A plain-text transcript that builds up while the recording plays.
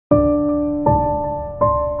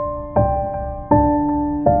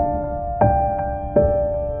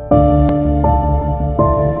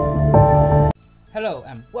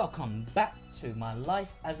Welcome back to my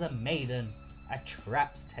life as a maiden. A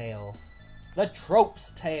trap's tale. The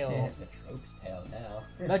trope's tale. The trope's tale now.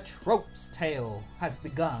 The trope's tale has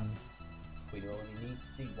begun. We only need to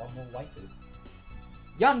see one more waifu.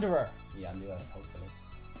 Yanderer! Yeah, I'm doing it, hopefully.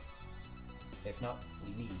 If not,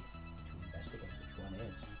 we need to investigate which one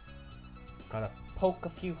is. Gotta poke a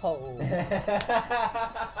few holes. Need to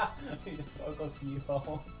poke a few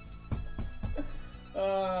holes.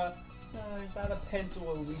 Is that a pencil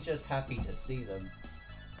or are we just happy to see them?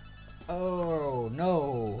 Oh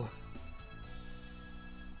no.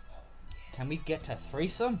 Can we get a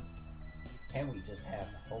threesome? Can we just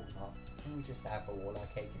have the whole lot? Can we just have all our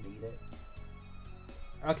cake and eat it?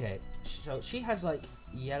 Okay, so she has like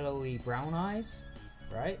yellowy brown eyes,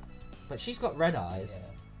 right? But she's got red eyes.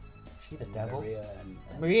 Yeah. She the devil. Maria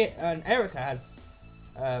Maria and Erica has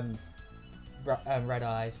red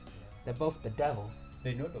eyes. They're both the devil.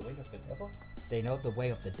 They know the way of the devil? They know the way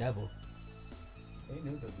of the devil. They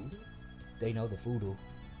know the voodoo? They know the voodoo.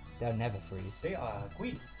 They'll never freeze. They are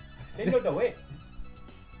queen. They know the way.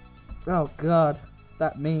 Oh god,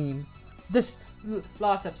 that meme. This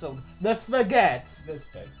last episode, the spaghetti. The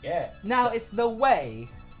spaghetti. Now it's the way.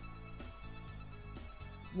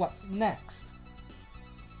 What's next?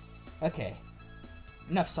 Okay,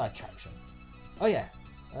 enough sidetraction. Oh yeah,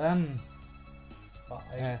 But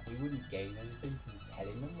we wouldn't gain anything from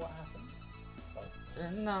telling them what happened. So.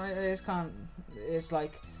 no, it's can't. It's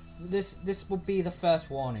like this will be the first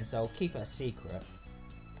warning, so keep it a secret.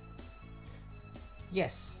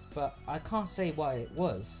 Yes, but I can't say what it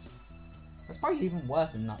was. That's probably even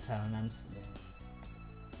worse than not telling them.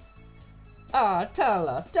 Ah, tell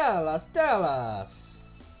us, tell us, tell us.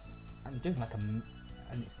 I'm doing like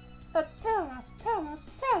tell us, tell us,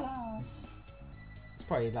 tell us. It's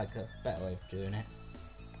probably like a better way of doing it.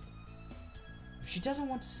 If she doesn't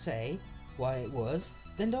want to say what it was,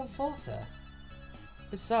 then don't force her.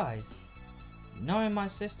 Besides, knowing my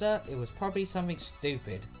sister, it was probably something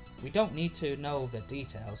stupid. We don't need to know the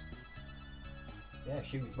details. Yeah,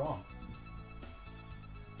 she was wrong.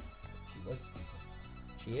 She was stupid.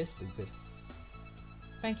 She is stupid.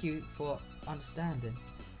 Thank you for understanding.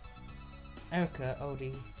 Erica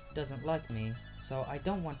Odie doesn't like me, so I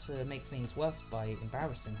don't want to make things worse by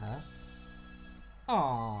embarrassing her.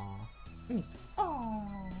 Aww.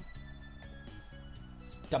 Aww.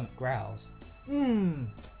 Stomach growls.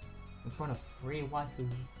 In front of 3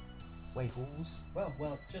 waifus.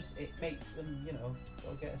 Well, just it makes them,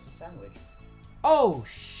 go get us a sandwich. Oh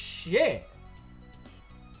shit!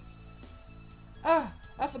 Ah,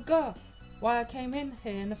 I forgot why I came in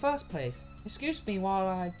here in the first place. Excuse me while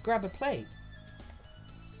I grab a plate.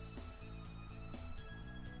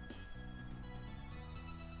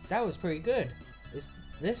 That was pretty good. Is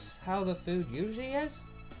this how the food usually is?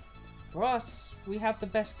 For us, we have the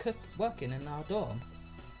best cook working in our dorm.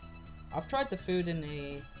 I've tried the food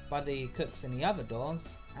by the cooks in the other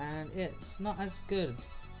dorms, and it's not as good.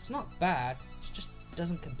 It's not bad, it just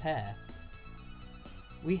doesn't compare.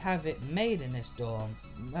 We have it made in this dorm.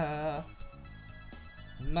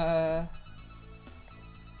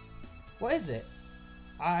 What is it?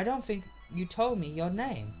 I don't think you told me your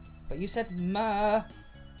name, but you said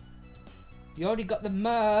You already got the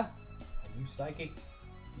Are you psychic?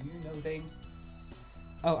 Do you know names?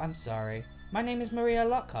 Oh, I'm sorry. My name is Maria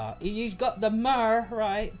Lockhart. You got the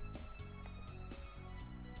right.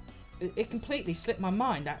 It completely slipped my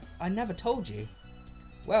mind. I never told you.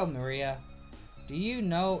 Well, Maria, do you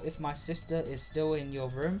know if my sister is still in your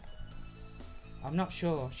room? I'm not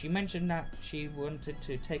sure. She mentioned that she wanted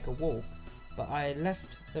to take a walk, but I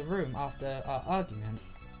left the room after our argument.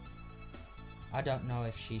 I don't know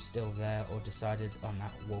if she's still there or decided on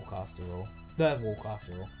that walk after all. The walk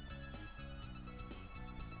after all.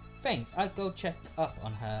 Thanks, I'll go check up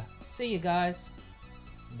on her. See you guys.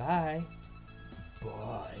 Bye.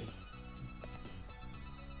 Bye.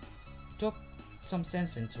 Talk some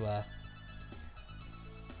sense into her.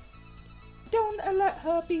 Don't let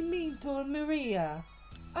her be mean to Maria.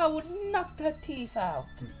 I would knock her teeth out.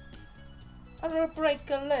 I will break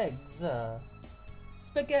her legs.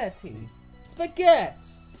 Spaghetti.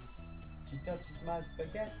 Spaghetti! She touches my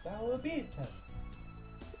spaghetti, I will beat her.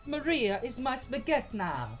 Maria is my spaghetti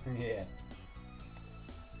now. Yeah.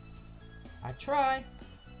 I try.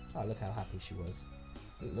 Oh, look how happy she was.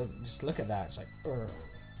 Just look at that. It's like,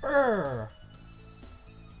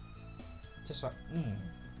 Just like,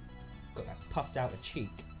 got that puffed out a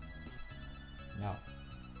cheek. No.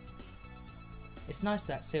 It's nice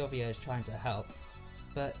that Sylvia is trying to help,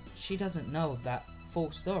 but she doesn't know that full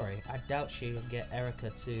story. I doubt she'll get Erica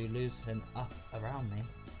to loosen up around me.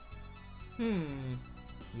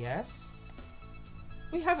 Yes?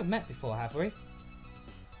 We haven't met before, have we?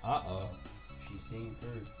 Uh-oh. She's seeing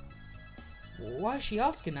through. Why is she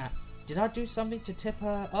asking that? Did I do something to tip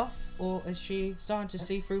her off, or is she starting to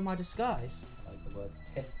see through my disguise? I like the word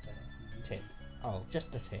tip there. Tip. Oh,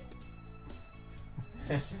 just the tip.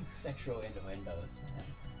 Sexual innuendos.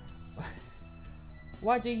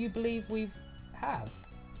 Why do you believe I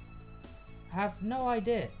have no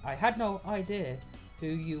idea. I had no idea who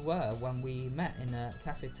you were when we met in a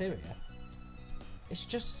cafeteria. It's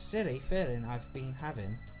just silly feeling I've been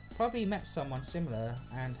having. Probably met someone similar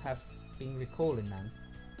and have been recalling them.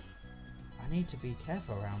 I need to be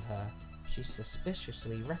careful around her. She's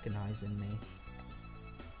suspiciously recognizing me.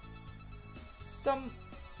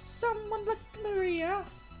 Someone like Maria?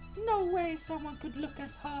 No way someone could look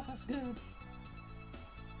as half as good.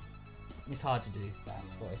 It's hard to do that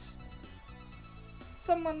voice.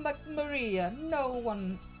 Someone like Maria,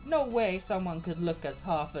 no way someone could look as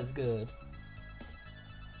half as good.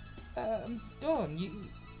 Dawn,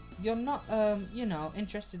 you're not,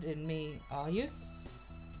 interested in me, are you?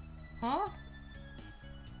 Huh?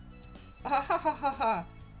 Ha ha ha ha ha!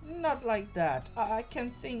 Not like that. I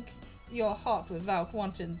can think your heart without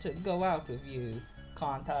wanting to go out with you,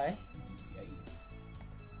 can't I?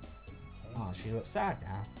 Oh, she looks sad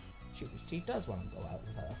now. She does want to go out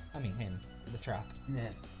with her. I mean him, the trap. Yeah.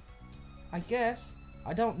 I guess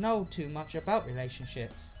I don't know too much about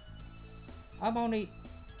relationships. I'm only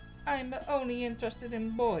interested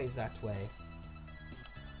in boys that way.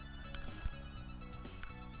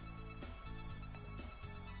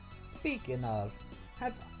 Speaking of,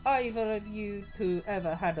 have either of you two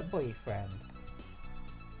ever had a boyfriend?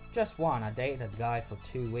 Just one. I dated a guy for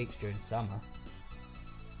 2 weeks during summer.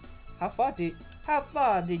 How far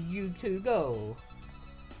did you two go?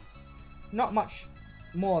 Not much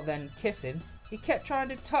more than kissing. He kept trying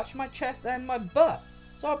to touch my chest and my butt,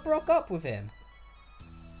 so I broke up with him.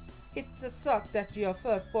 It's a suck that your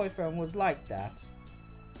first boyfriend was like that.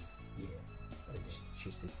 Yeah.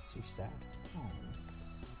 She's sad. Oh.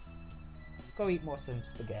 Go eat more some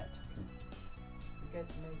spaghetti.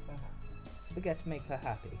 Spaghetti make her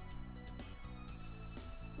happy.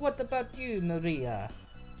 What about you, Maria?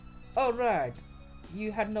 Oh right,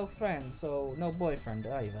 you had no friends, so no boyfriend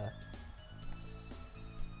either.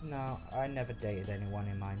 No, I never dated anyone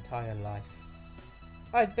in my entire life.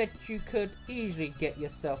 I bet you could easily get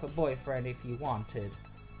yourself a boyfriend if you wanted.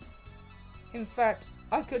 In fact,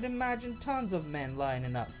 I could imagine tons of men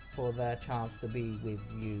lining up for their chance to be with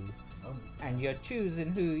you. Oh. And you're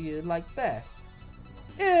choosing who you like best.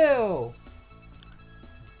 Ew!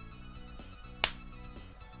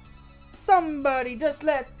 Somebody just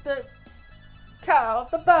let the cat out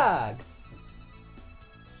of the bag!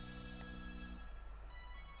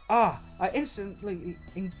 Ah, I instantly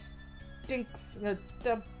I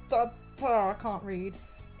can't read.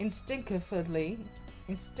 Instinctively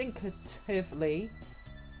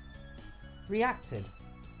reacted.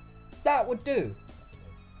 That would do.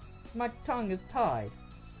 My tongue is tied.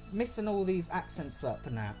 Mixing all these accents up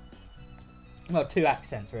and that. Well, 2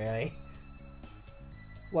 accents really.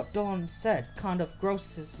 What Dawn said kind of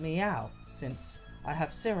grosses me out, since I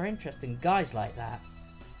have zero interest in guys like that.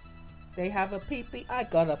 They have a pee-pee, I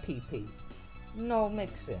got a pee-pee. No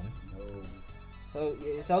mixing. No. So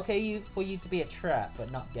it's okay for you to be a trap, but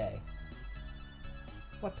not gay.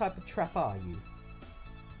 What type of trap are you?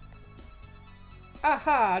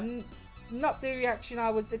 Aha! Not the reaction I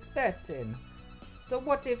was expecting. So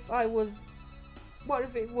what if it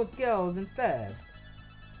was girls instead?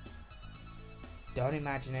 Don't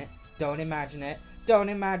imagine it. Don't imagine it. Don't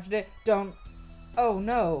imagine it. Don't. Oh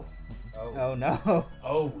no. Oh. Oh no.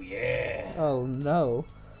 Oh yeah. Oh no.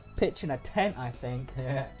 Pitching a tent, I think.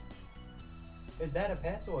 Yeah. Is that a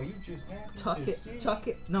pet or are you just happy Tuck to it. see? Tuck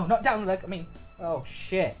it. No, not down like. I mean. Oh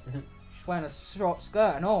shit. She's wearing a short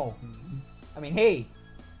skirt and all. I mean he.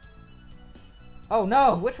 Oh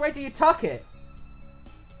no. Which way do you tuck it?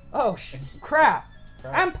 Oh crap.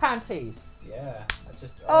 Christ. And panties. Yeah. I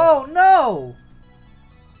just. Oh no.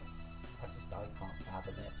 I can't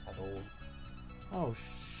fathom it at all. Oh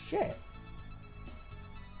shit.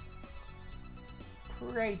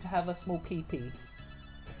 Pray to have a small pee-pee.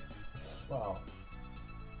 Well.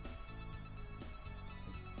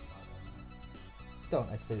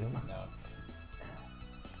 Don't assume. No.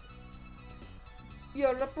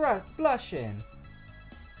 You're blushing.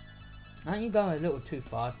 Aren't you going a little too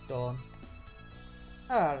far, Dawn?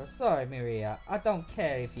 Oh, sorry, Maria. I don't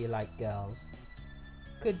care if you like girls.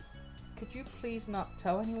 Could you please not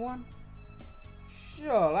tell anyone?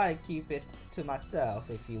 Sure, I keep it to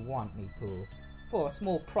myself if you want me to, for a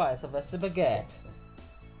small price of a spaghetti.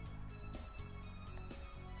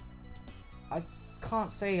 I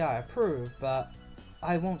can't say I approve, but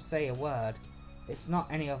I won't say a word. It's not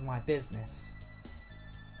any of my business.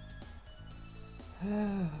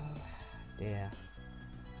 Oh, dear.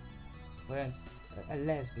 We're a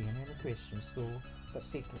lesbian in a Christian school, but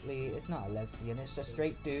secretly it's not a lesbian, it's a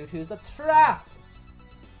straight dude who's a trap!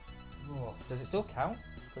 Oh. Does it still count?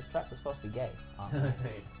 Because traps are supposed to be gay, aren't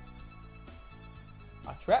they?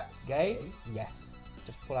 Are traps gay? Yes.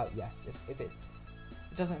 Just pull out yes. If it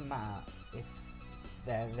doesn't matter if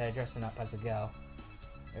they're dressing up as a girl.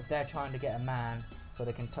 If they're trying to get a man so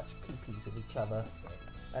they can touch pee-pees with each other,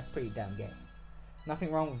 that's pretty damn gay.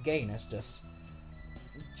 Nothing wrong with gayness, just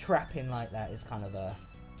trapping like that is kind of a,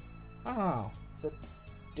 I don't know, it's a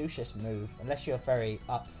douchish move, unless you're very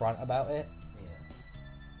upfront about it. Yeah.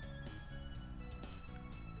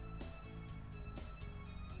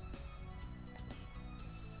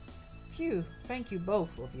 Phew, thank you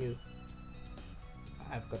both of you.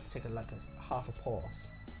 I've got to take a half a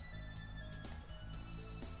pause.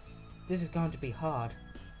 This is going to be hard.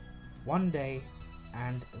 One day,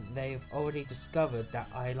 and they've already discovered that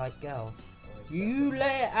I like girls. You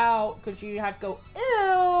lay it out because you had to go,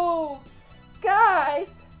 ew!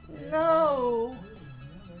 Guys, no!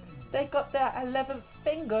 They got that 11th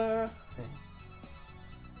finger.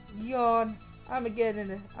 Yawn. I'm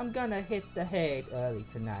gonna hit the hay early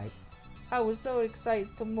tonight. I was so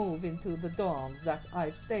excited to move into the dorms that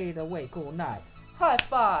I've stayed awake all night. High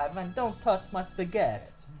five and don't touch my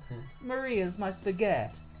spaghetti. Maria's my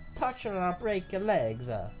spaghetti. Touch her and I'll break your legs.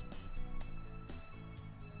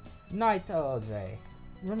 Night, Audrey.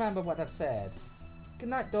 Remember what I've said. Good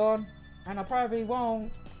night, Dawn. And I probably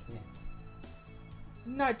won't. Yeah.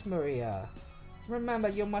 Night, Maria. Remember,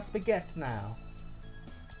 you're my spaghetti now.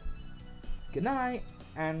 Good night.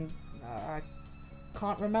 And I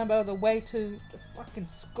can't remember the way to the fucking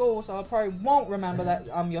school, so I probably won't remember that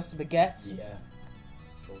I'm your spaghetti. Yeah.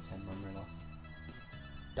 Short-term memory loss.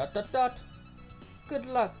 Dot dot dot. Good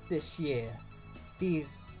luck this year.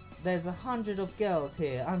 There's 100 of girls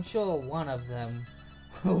here. I'm sure one of them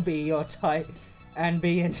will be your type and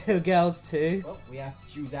be into girls too. Well, we have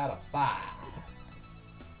to choose out of 5.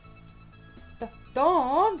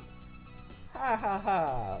 Dawn! Ha ha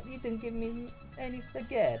ha. You didn't give me any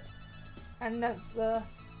spaghetti. And that's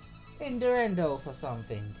innuendo for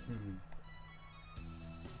something.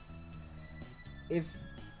 If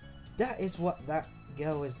that is what that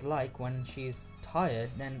girl is like when she's tired,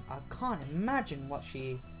 then I can't imagine what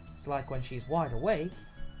she's like when she's wide awake.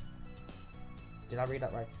 Did I read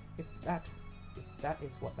that right? If that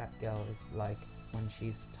is what that girl is like when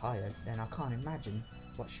she's tired, then I can't imagine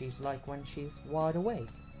what she's like when she's wide awake.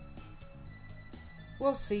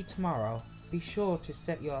 We'll see tomorrow. Be sure to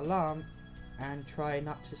set your alarm and try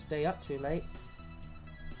not to stay up too late.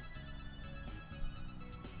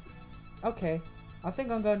 Okay, I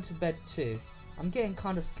think I'm going to bed too. I'm getting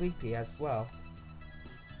kind of sleepy as well.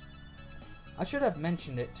 I should have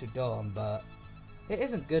mentioned it to Dawn, but it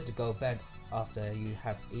isn't good to go to bed after you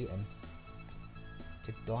have eaten.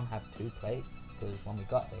 Did Dawn have 2 plates? Because when we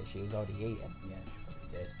got here, she was already eaten. Yeah, she probably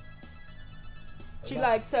did. She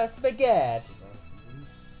likes her spaghetti.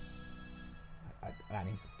 That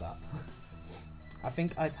needs to stop. I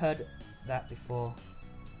think I've heard that before.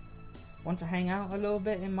 Want to hang out a little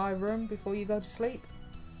bit in my room before you go to sleep?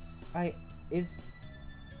 Is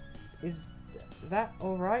that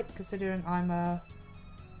alright, considering I'm a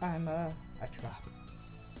trap?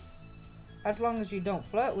 As long as you don't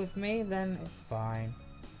flirt with me, then it's fine.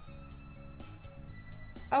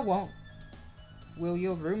 I won't. Will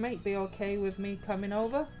your roommate be okay with me coming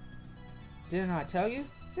over? Didn't I tell you?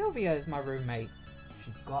 Sylvia is my roommate.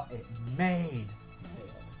 She got it made.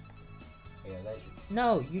 Yeah, that should...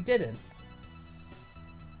 No, you didn't.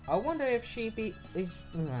 I wonder if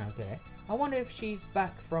okay. I wonder if she's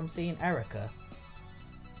back from seeing Erica.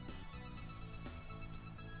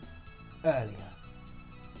 Earlier.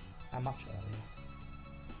 How much earlier?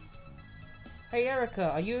 Hey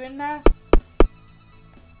Erica, are you in there?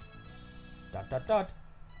 Dot dot dot.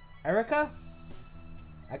 Erica?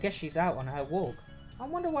 I guess she's out on her walk. I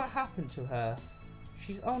wonder what happened to her.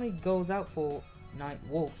 She only goes out for night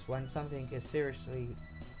walks when something is serious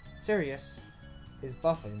is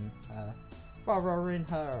bothering her.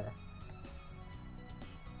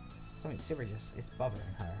 Something serious is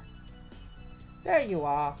bothering her. There you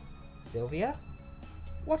are, Sylvia.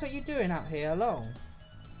 What are you doing out here alone?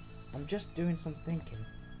 I'm just doing some thinking.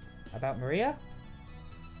 About Maria?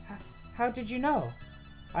 How did you know?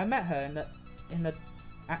 I met her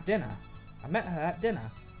at dinner. I met her at dinner.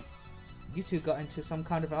 You two got into some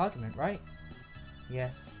kind of argument, right?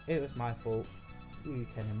 Yes, it was my fault. You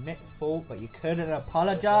can admit fault, but you couldn't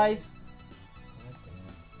apologize.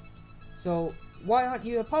 So why aren't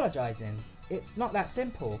you apologizing? It's not that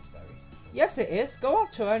simple. It's very simple. Yes, it is. Go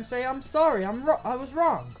up to her and say, I'm sorry, I was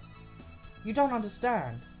wrong. You don't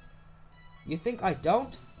understand. You think I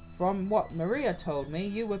don't? From what Maria told me,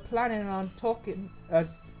 you were planning on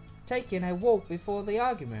taking a walk before the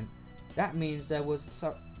argument. That means there was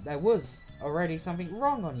already something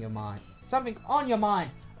wrong on your mind. Something on your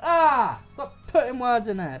mind. Ah! Stop putting words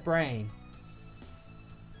in her brain.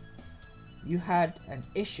 You had an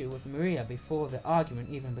issue with Maria before the argument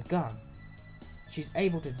even begun. She's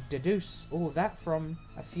able to deduce all that from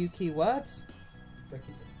a few key words?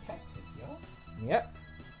 Freaking detective, yo. Yep.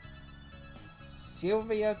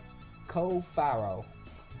 Sylvia Cole-Farrell.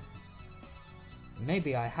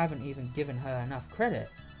 Maybe I haven't even given her enough credit.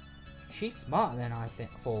 She's smarter than I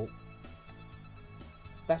thought.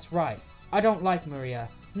 That's right. I don't like Maria.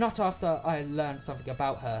 Not after I learned something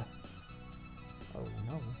about her. Oh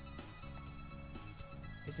no.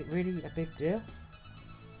 Is it really a big deal?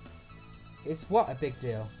 Is what a big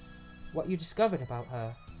deal? What you discovered about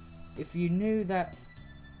her? If you knew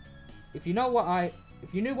what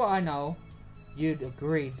I know, you'd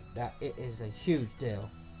agree that it is a huge deal.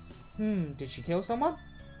 Did she kill someone?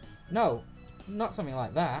 No, not something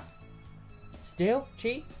like that. Steal,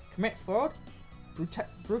 cheat, commit fraud,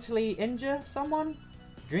 brutally injure someone,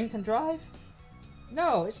 drink and drive?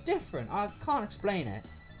 No, it's different. I can't explain it.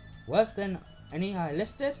 Worse than any I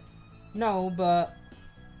listed? No, but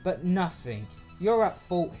nothing. You're at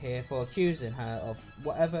fault here for accusing her of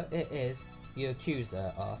whatever it is you accused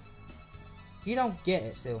her of. You don't get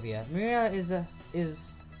it, Sylvia. Maria is a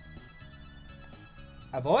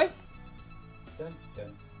boy? Dun,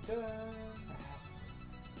 dun, dun.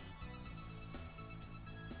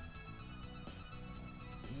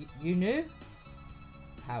 You knew?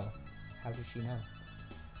 How? How did she know?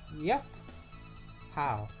 Yep.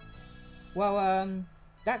 How? Well,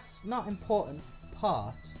 that's not important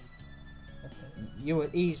part. Okay. You were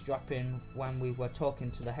eavesdropping when we were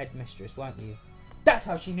talking to the headmistress, weren't you? That's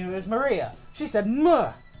how she knew it was Maria. She said,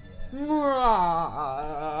 "Muh,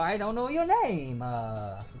 Yeah. I don't know your name."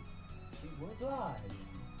 She was lying.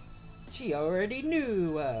 She already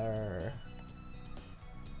knew her.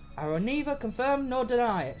 I will neither confirm nor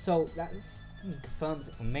deny it, so that confirms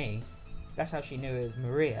it for me. That's how she knew it was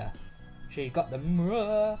Maria. She got the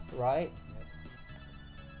 "muh" right. Yep.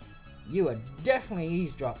 You were definitely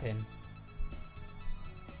eavesdropping.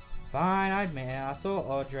 Fine, I admit it. I saw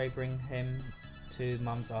Audrey bring him to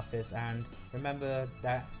Mum's office and remember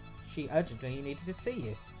that she urgently needed to see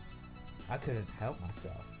you. I couldn't help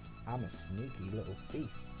myself. I'm a sneaky little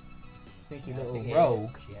thief. Sneaky little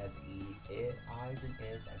rogue. She has eyes and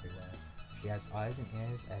ears everywhere. She has eyes and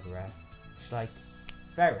ears everywhere. She's like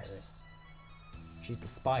Ferris. She's the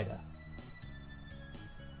spider.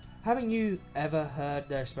 Haven't you ever heard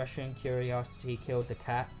the expression curiosity killed the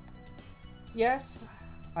cat? Yes,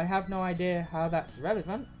 I have no idea how that's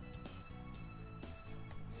relevant.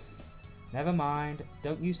 Never mind.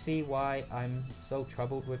 Don't you see why I'm so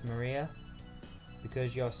troubled with Maria?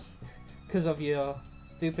 Because of your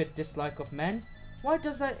stupid dislike of men? Why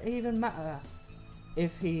does that even matter?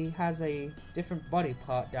 If he has a different body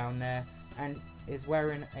part down there and is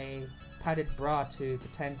wearing a padded bra to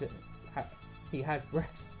pretend he has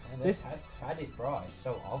breasts. And this padded bra is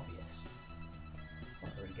so obvious. It's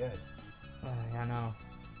not very good. I know.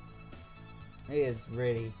 It is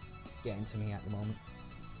really getting to me at the moment.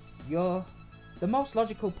 You're the most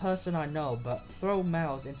logical person I know, but throw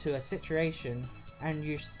males into a situation and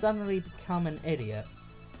you suddenly become an idiot.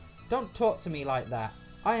 Don't talk to me like that.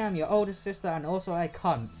 I am your older sister and also a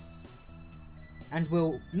cunt. And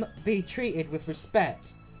will be treated with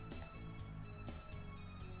respect.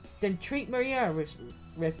 Then treat Maria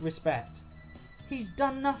with respect. He's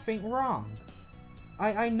done nothing wrong.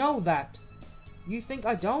 I know that. You think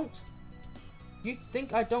I don't? You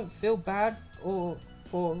think I don't feel bad or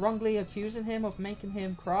for wrongly accusing him of making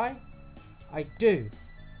him cry? I do.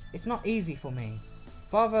 It's not easy for me.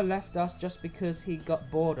 Father left us just because he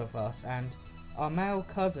got bored of us, and our male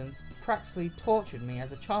cousins practically tortured me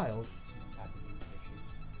as a child.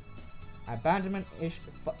 Abandonment issues.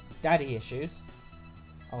 Daddy issues.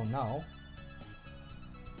 Oh no.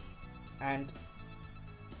 And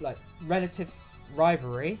like relative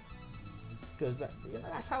rivalry, because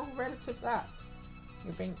that's how relatives act.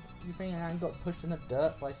 You think I got pushed in the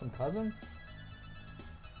dirt by some cousins?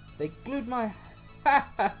 They glued my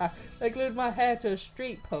hair to a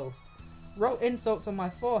street post, wrote insults on my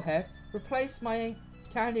forehead, replaced my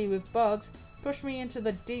candy with bugs, pushed me into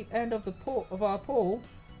the deep end of our pool,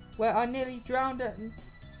 where I nearly drowned, and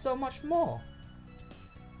so much more.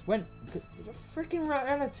 When freaking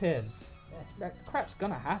relatives, Yeah. that crap's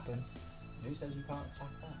gonna happen. Who says you can't attack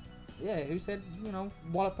that? Yeah, who said, you know,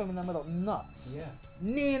 wallop him in the middle of nuts? Yeah.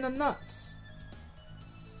 Knee in the nuts!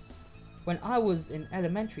 When I was in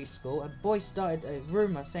elementary school, a boy started a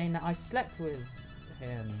rumour saying that I slept with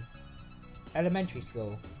him. Elementary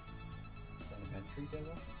school. Elementary there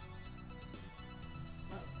was?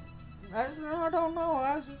 I don't know,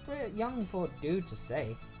 I was a bit young for a dude to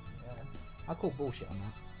say. Yeah. I call bullshit on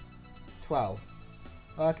that. 12.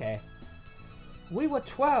 Okay. We were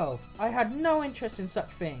 12. I had no interest in such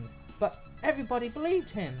things, but everybody believed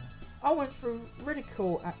him. I went through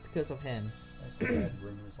ridicule because of him. I've heard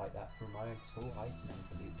rumours like that from my school. I never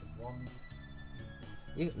believed in one.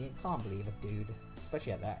 You can't believe a dude,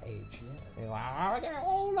 especially at that age. Yeah. You're like, I get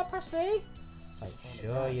all the pussy. It's like,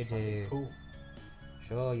 sure you do. Cool.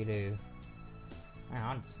 Sure you do. Man,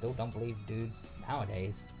 I still don't believe dudes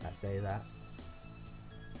nowadays that say that.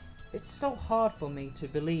 It's so hard for me to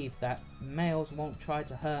believe that males won't try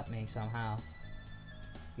to hurt me somehow.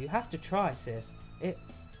 You have to try, sis.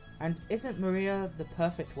 And isn't Maria the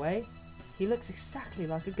perfect way? He looks exactly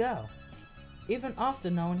like a girl. Even after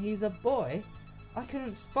knowing he's a boy, I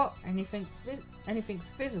couldn't spot anything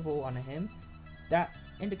visible on him that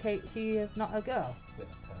indicate he is not a girl. With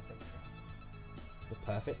a perfect trap. The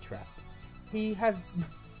perfect trap. He has...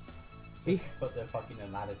 Put the fucking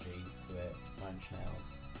analogy to it. Nine Chanel.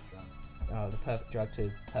 Oh, the perfect drug to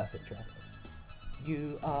perfect trap.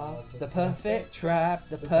 You are the perfect trap,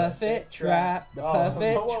 the perfect trap, the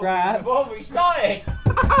perfect trap. Before we started!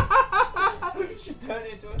 We should turn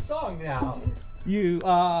it into a song now. You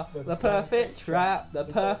are the perfect trap, the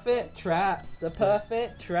perfect trap, the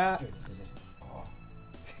perfect trap.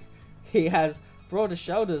 He has broader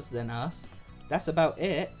shoulders than us. That's about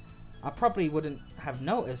it. I probably wouldn't have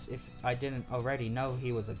noticed if I didn't already know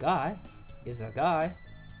he was a guy. Is a guy.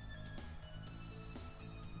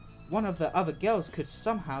 One of the other girls could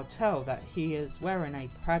somehow tell that he is wearing a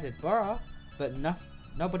padded bra, but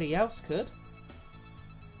nobody else could.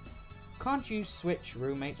 Can't you switch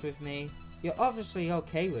roommates with me? You're obviously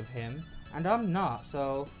okay with him, and I'm not,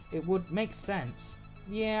 so it would make sense.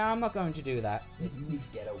 Yeah, I'm not going to do that. You need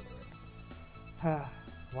to get over it.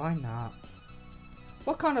 Why not?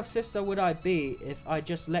 What kind of sister would I be if I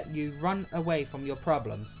just let you run away from your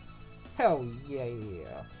problems? Hell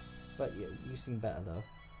yeah. But you seem better though.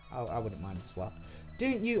 I wouldn't mind a swap.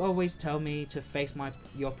 Didn't you always tell me to face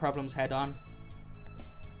your problems head on?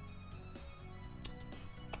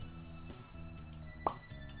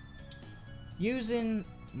 Using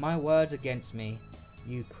my words against me,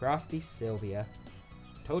 you crafty Sylvia.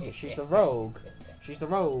 Told you, she's a rogue. She's a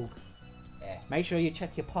rogue. Yeah. Make sure you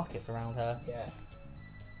check your pockets around her. Yeah.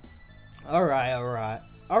 Alright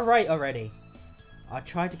already. I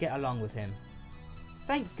tried to get along with him.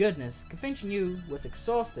 Thank goodness, convincing you was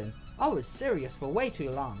exhausting. I was serious for way too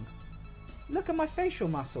long. Look at my facial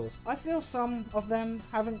muscles. I feel some of them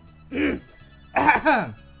haven't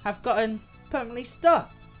have gotten permanently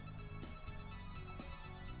stuck.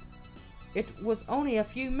 It was only a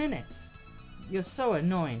few minutes. You're so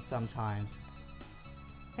annoying sometimes.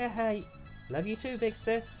 Hey, love you too, big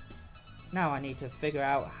sis. Now I need to figure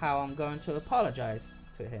out how I'm going to apologize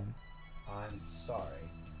to him. I'm sorry.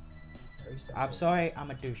 Very simple. I'm sorry,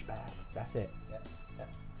 I'm a douchebag. That's it. Yep.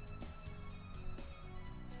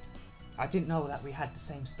 I didn't know that we had the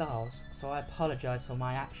same styles, so I apologize for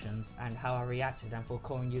my actions and how I reacted and for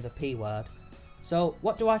calling you the P word. So,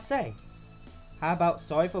 what do I say? How about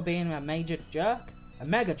sorry for being a major jerk? A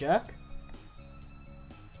mega jerk?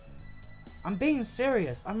 I'm being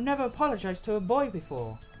serious. I've never apologized to a boy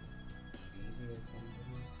before. Easier than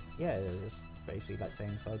something. Yeah, it's basically like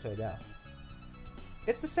saying sorry to a girl.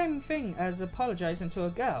 It's the same thing as apologizing to a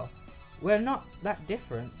girl. We're not that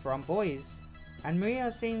different from boys, and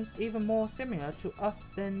Maria seems even more similar to us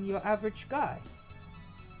than your average guy.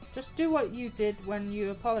 Just do what you did when you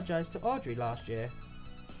apologized to Audrey last year.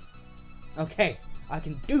 Okay, I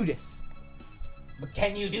can do this. But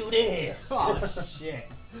can you do this? Oh shit.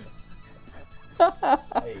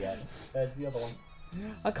 There you go. There's the other one.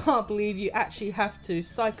 I can't believe you actually have to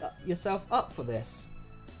psych yourself up for this.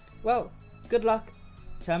 Well, good luck.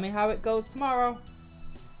 Tell me how it goes tomorrow.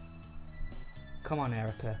 Come on,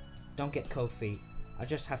 Erica. Don't get cold feet. I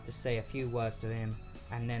just have to say a few words to him,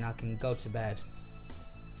 and then I can go to bed.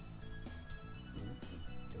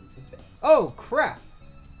 Go to bed. Oh, crap!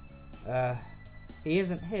 He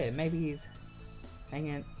isn't here. Maybe he's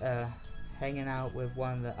hanging out with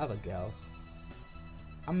one of the other girls.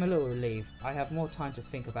 I'm a little relieved. I have more time to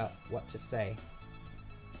think about what to say.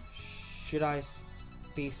 Should I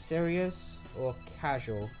be serious or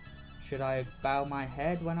casual? Should I bow my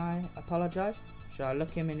head when I apologize? Should I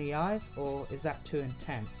look him in the eyes, or is that too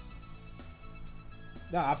intense?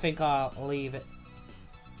 I think I'll leave it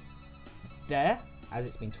there, as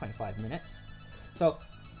it's been 25 minutes. So,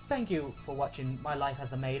 thank you for watching My Life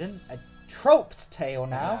as a Maiden, a trope's tale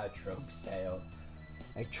now. A trope's tale.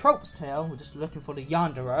 A trope's tale, we're just looking for the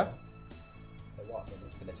Yanderer. What,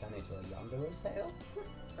 it's going to turn into a Yanderer's tale?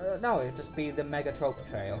 No, it'll just be the Mega Trope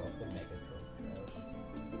Trail. The Mega Trope Trail.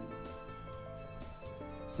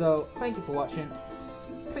 So, thank you for watching.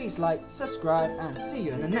 Please like, subscribe, and see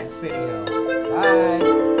you in the next video.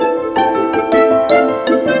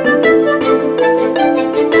 Bye!